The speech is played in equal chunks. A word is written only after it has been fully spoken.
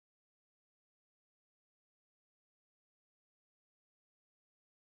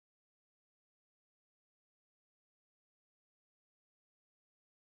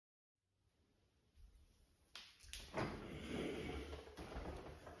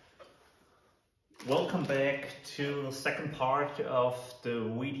Welcome back to the second part of the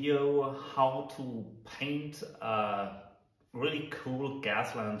video how to paint a really cool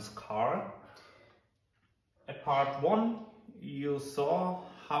Gaslands car. At part 1 you saw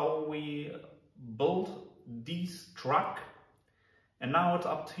how we built this truck, and now it's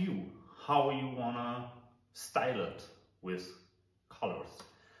up to you how you wanna style it with colors.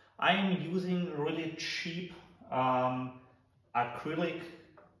 I am using really cheap acrylic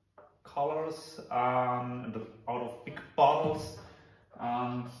colors out of big bottles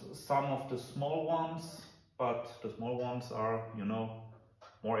and some of the small ones, but the small ones are, you know,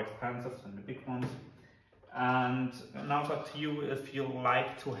 more expensive than the big ones. And now it's up to you if you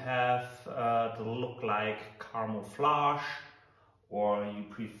like to have the look like camouflage, or you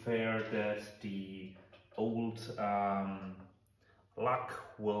prefer that the old luck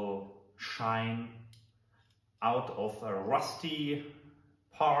will shine out of a rusty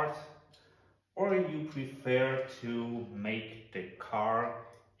part, or you prefer to make the car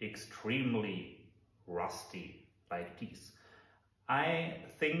extremely rusty like this. I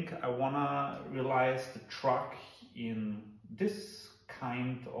think I wanna realize the truck in this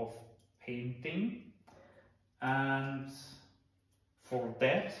kind of painting, and for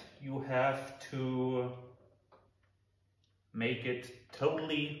that you have to make it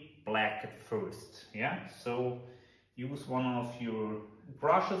totally black at first. Yeah, so use one of your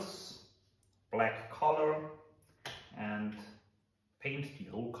brushes, black color, and paint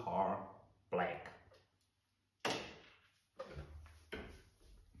the whole car black.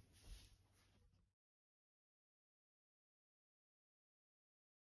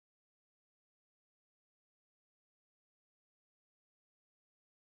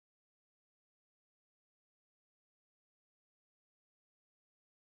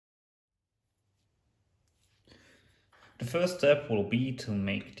 The first step will be to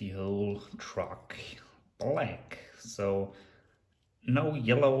make the whole truck black. So no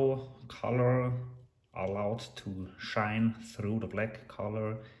yellow color allowed to shine through the black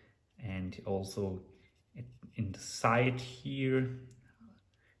color, and also in the side here,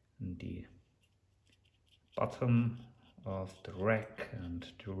 in the bottom of the rack and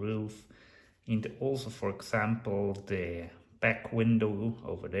the roof, and also, for example, the back window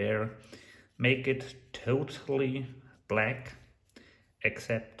over there. Make it totally black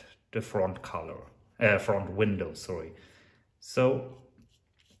except the front color, front window, sorry. So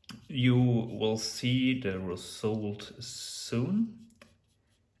you will see the result soon,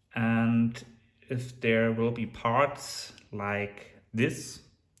 and if there will be parts like this,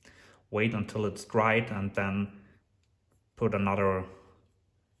 wait until it's dried and then put another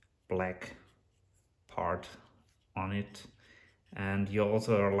black part on it. And you're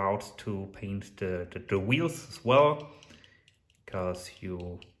also allowed to paint the wheels as well, because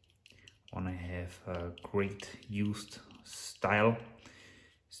you want to have a great used style.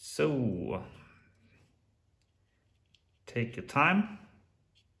 So take your time,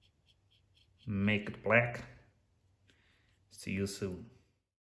 make it black. See you soon.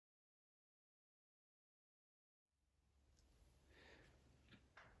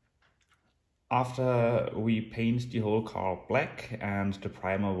 After we paint the whole car black and the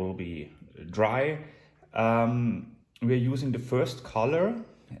primer will be dry, we're using the first color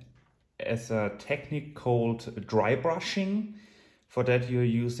as a technique called dry brushing. For that you're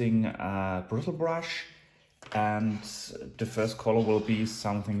using a bristle brush, and the first color will be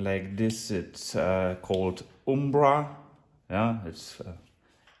something like this. It's called umbra. Yeah, it's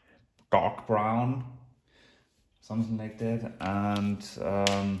dark brown, something like that.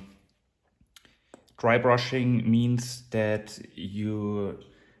 And dry brushing means that you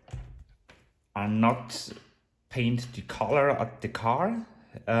are not paint the color at the car.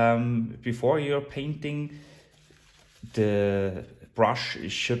 Before you're painting, the brush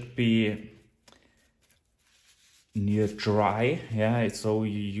should be near dry. Yeah, so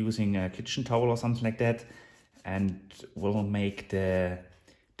you're using a kitchen towel or something like that, and will make the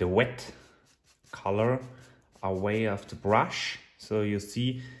wet color away of the brush. So you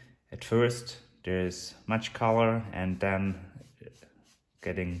see at first there's much color and then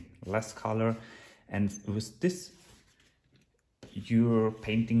getting less color, and with this you're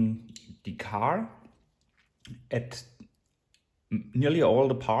painting the car at nearly all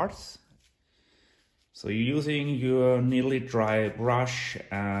the parts. So you're using your nearly dry brush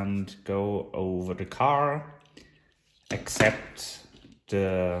and go over the car, except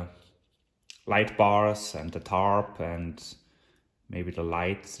the light bars and the tarp and maybe the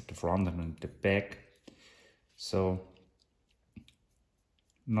lights at the front and the back. So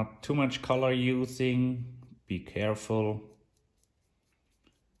not too much color using, be careful,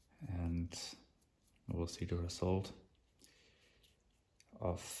 and You will see the result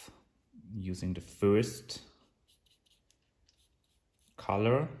of using the first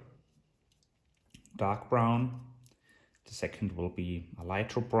color, dark brown. The second will be a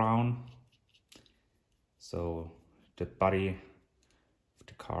lighter brown. So the body of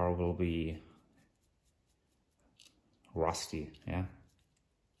the car will be rusty, yeah.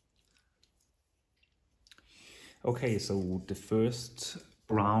 Okay, so the first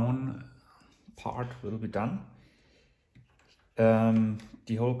brown part will be done.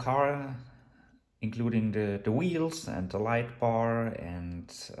 The whole car, including the wheels and the light bar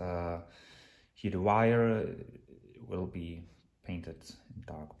and here the wire, will be painted in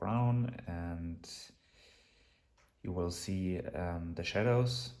dark brown, and you will see the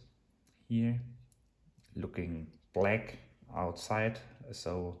shadows here looking black outside,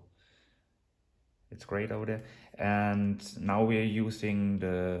 so it's great over there. And now we are using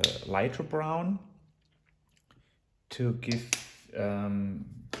the lighter brown to give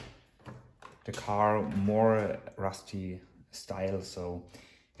the car more rusty style. So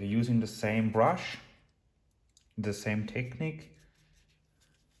we're using the same brush, the same technique,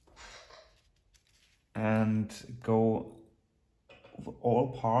 and go over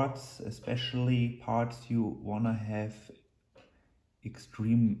all parts, especially parts you want to have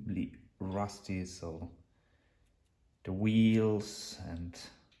extremely rusty, so the wheels and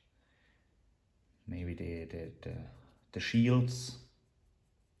maybe the shields,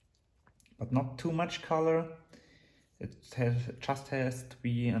 but not too much color. It just has to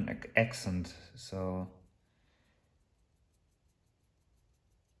be an accent, so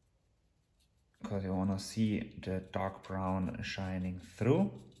because you want to see the dark brown shining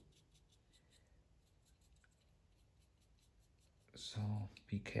through. So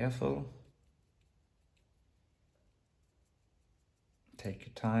be careful, take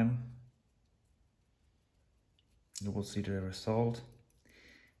your time, you will see the result.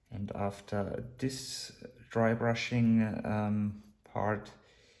 And after this dry brushing part,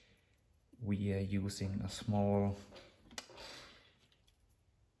 we are using a small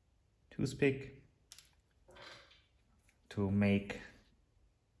toothpick to make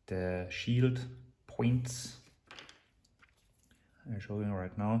the shield points. I'll show you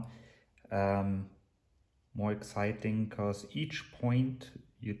right now. More exciting because each point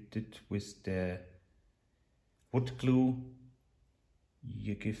you did with the wood glue,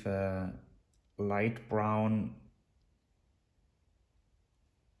 you give a light brown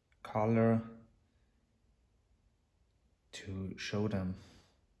color to show them.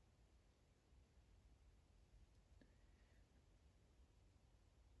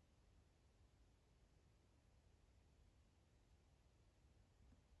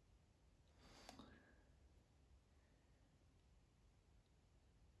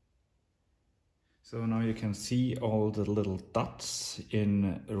 So now you can see all the little dots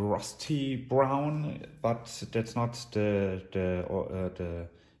in rusty brown, but that's not the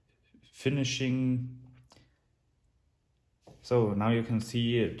finishing. So now you can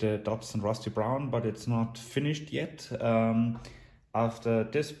see the dots in rusty brown, but it's not finished yet. After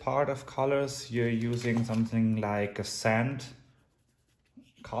this part of colors, you're using something like a sand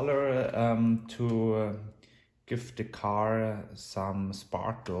color to give the car some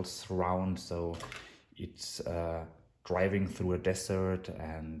sparkles around, so it's driving through a desert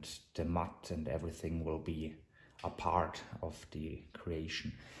and the mud and everything will be a part of the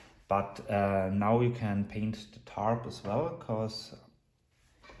creation. But now you can paint the tarp as well, because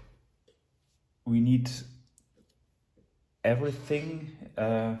we need everything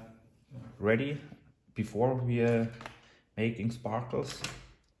ready before we are making sparkles.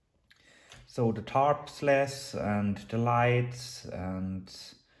 So the tarps and the lights and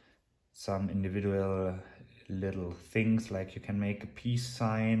some individual little things, like you can make a peace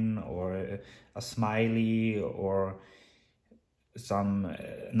sign or a smiley or some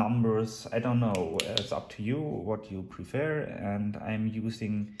numbers. I don't know, it's up to you what you prefer. And I'm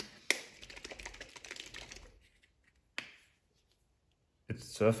using, it's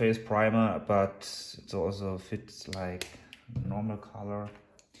surface primer, but it also fits like normal color,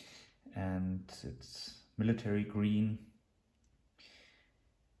 and it's military green.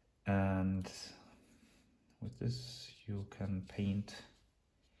 And with this you can paint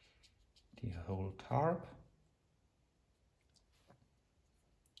the whole tarp.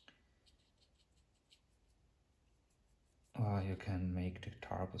 You can make the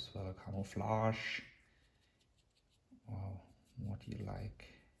tarp as well camouflage. Wow, what you like.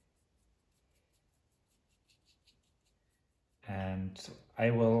 And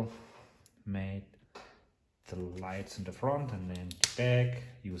I will make the lights in the front and then the back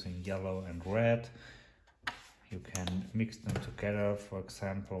using yellow and red You can mix them together, for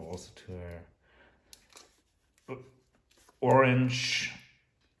example, also to orange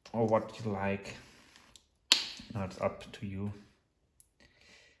or what you like. Now it's up to you.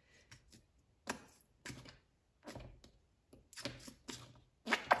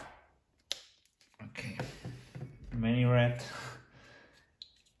 Okay, mini red.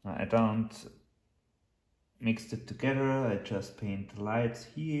 I don't mix it together, I just paint the lights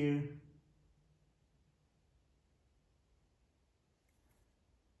here.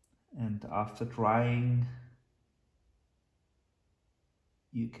 And after drying,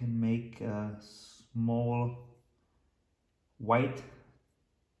 you can make a small white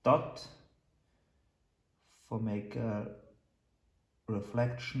dot for make a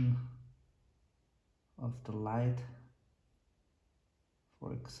reflection of the light,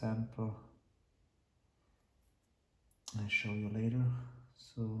 for example. I'll show you later.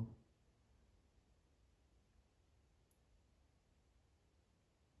 So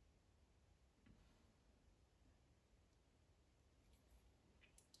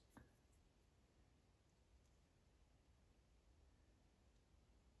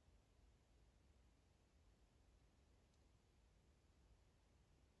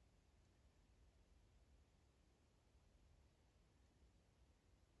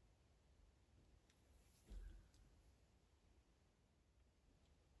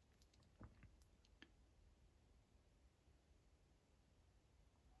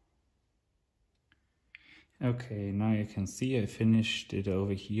okay, now you can see I finished it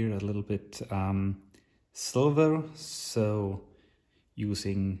over here a little bit silver, so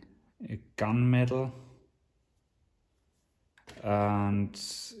using a gunmetal, and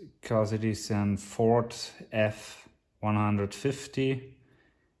because it is an Ford F-150,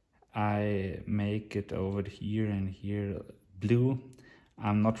 I make it over here and here blue.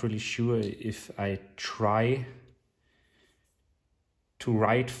 I'm not really sure if I try to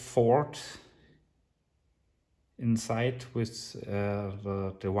write Ford inside with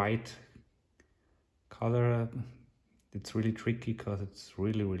the white color. It's really tricky because it's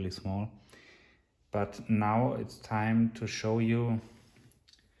really small. But now it's time to show you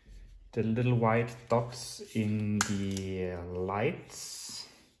the little white dots in the lights.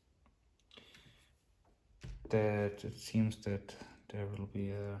 That it seems that there will be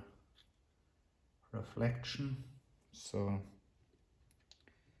a reflection. So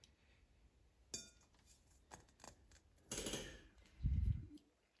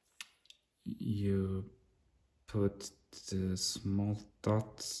you put the small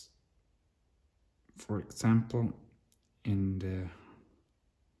dots, for example, in the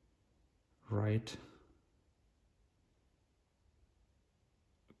right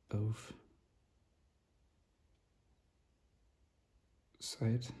both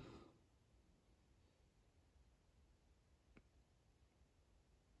side.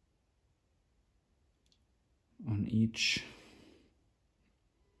 On each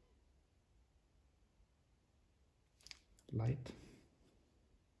light.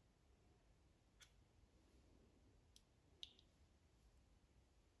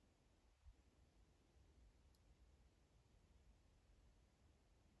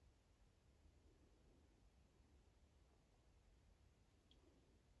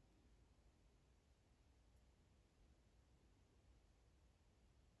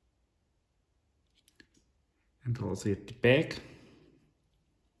 And also at the back.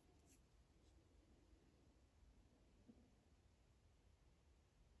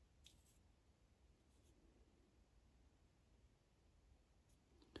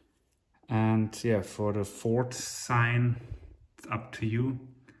 And yeah, for the fourth sign, it's up to you.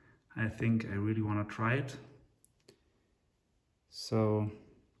 I think I really want to try it. So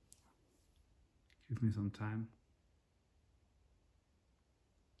give me some time.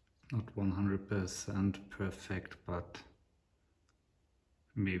 Not 100% perfect, but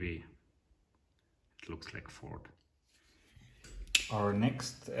maybe it looks like Ford. Our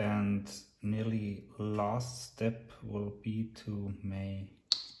next and nearly last step will be to make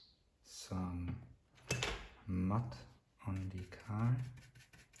some mud on the car,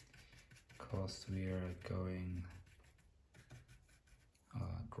 because we are going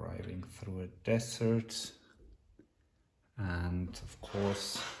driving through a desert, and of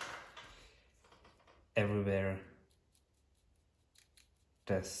course everywhere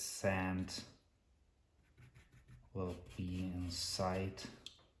the sand will be inside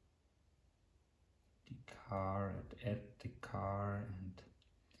the car, at the car and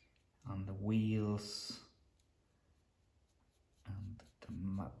on the wheels, and the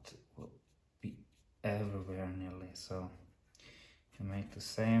mud will be everywhere nearly. So you make the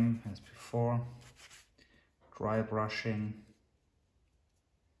same as before, dry brushing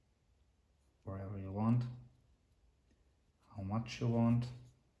wherever you want, how much you want.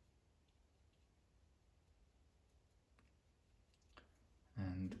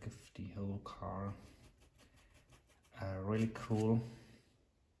 And give the whole car a really cool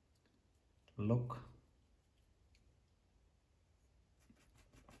look.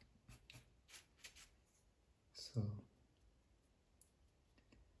 So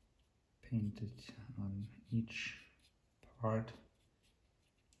paint it on each part.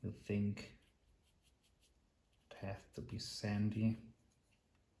 You think it has to be sandy,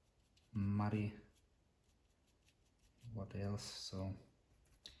 muddy, what else? So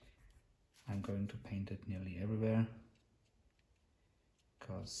I'm going to paint it nearly everywhere,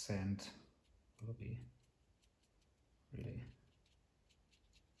 because sand will be really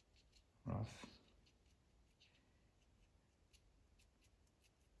rough.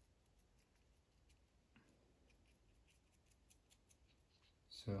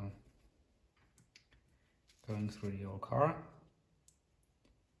 So going through the whole car,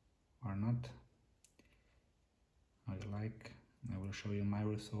 or not, how you like. I will show you my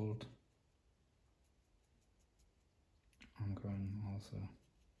result. I'm going also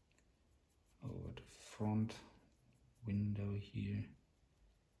over the front window here.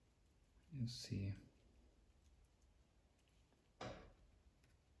 You see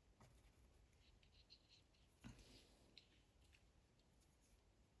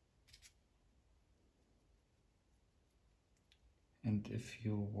and if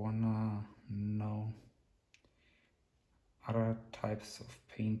you wanna know other types of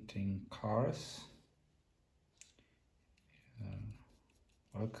painting cars,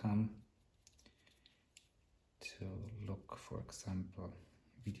 welcome to look, for example,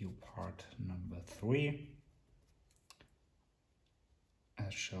 video part number 3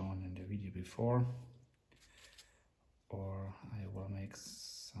 as shown in the video before, or I will make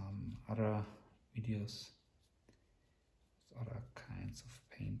some other videos with other kinds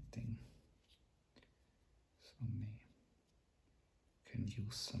of painting, so maybe you can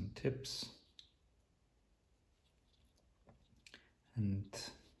use some tips and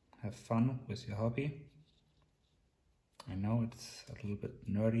have fun with your hobby. I know it's a little bit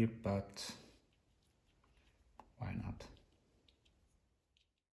nerdy, but why not?